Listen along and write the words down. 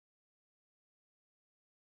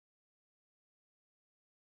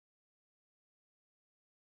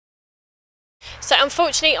So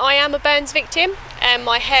unfortunately I am a burns victim, and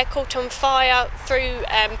my hair caught on fire through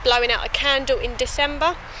blowing out a candle in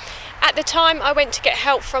December. At the time I went to get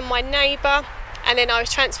help from my neighbour, and then I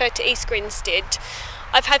was transferred to East Grinstead.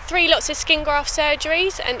 I've had 3 lots of skin graft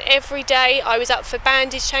surgeries, and every day I was up for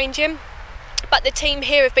bandage changing. But the team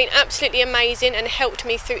here have been absolutely amazing and helped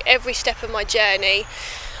me through every step of my journey.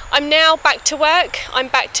 I'm now back to work, I'm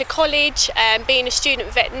back to college, being a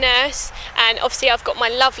student vet nurse, and obviously I've got my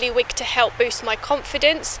lovely wig to help boost my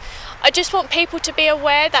confidence. I just want people to be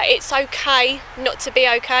aware that it's okay not to be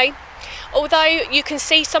okay. Although you can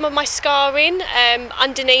see some of my scarring,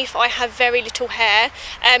 underneath I have very little hair,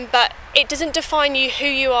 but it doesn't define you who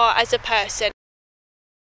you are as a person.